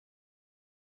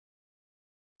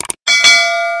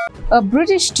A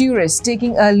British tourist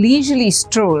taking a leisurely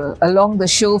stroll along the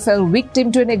shore fell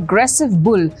victim to an aggressive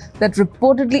bull that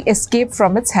reportedly escaped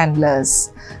from its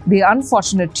handlers. The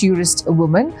unfortunate tourist, a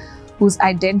woman, whose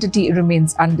identity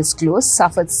remains undisclosed,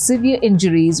 suffered severe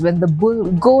injuries when the bull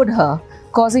gored her,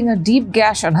 causing a deep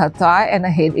gash on her thigh and a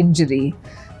head injury.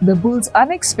 The bull's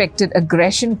unexpected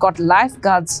aggression caught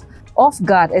lifeguards off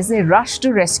guard as they rushed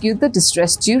to rescue the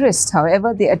distressed tourist.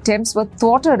 However, their attempts were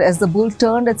thwarted as the bull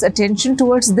turned its attention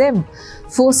towards them,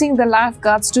 forcing the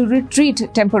lifeguards to retreat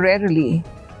temporarily.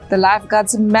 The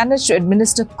lifeguards managed to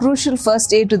administer crucial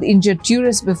first aid to the injured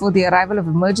tourist before the arrival of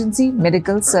emergency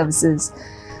medical services.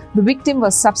 The victim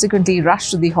was subsequently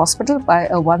rushed to the hospital by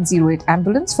a 108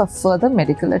 ambulance for further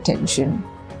medical attention.